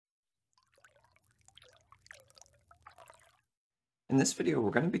In this video,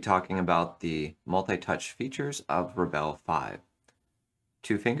 we're going to be talking about the multi-touch features of Rebelle 5.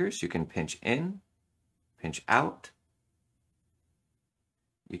 2 fingers, you can pinch in, pinch out.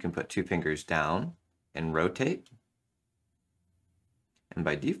 You can put 2 fingers down and rotate. And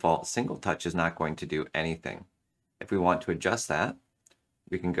by default, single touch is not going to do anything. If we want to adjust that,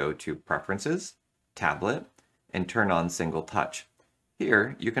 we can go to Preferences, Tablet, and turn on single touch.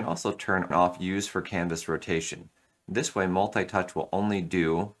 Here, you can also turn off Use for Canvas Rotation. This way, multi-touch will only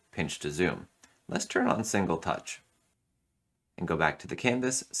do pinch to zoom. Let's turn on single touch and go back to the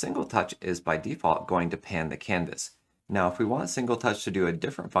canvas. Single touch is by default going to pan the canvas. Now, if we want single touch to do a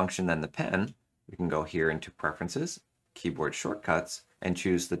different function than the pen, we can go here into Preferences, Keyboard Shortcuts, and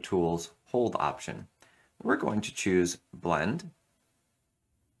choose the Tools Hold option. We're going to choose Blend.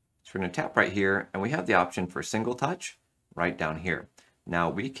 So we're going to tap right here, and we have the option for single touch right down here. Now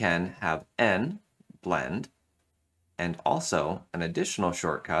we can have N, blend, and also an additional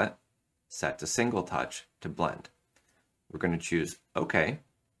shortcut set to single touch to blend. We're going to choose OK.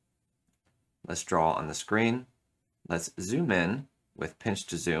 Let's draw on the screen. Let's zoom in with pinch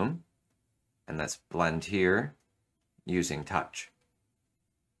to zoom, and let's blend here using touch.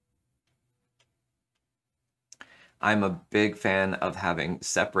 I'm a big fan of having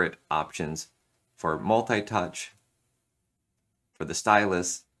separate options for multi-touch, for the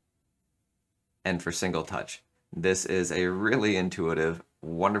stylus, and for single touch. This is a really intuitive,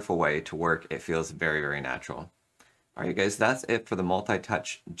 wonderful way to work. It feels very, very natural. All right, guys, that's it for the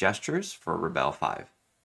multi-touch gestures for Rebelle 5.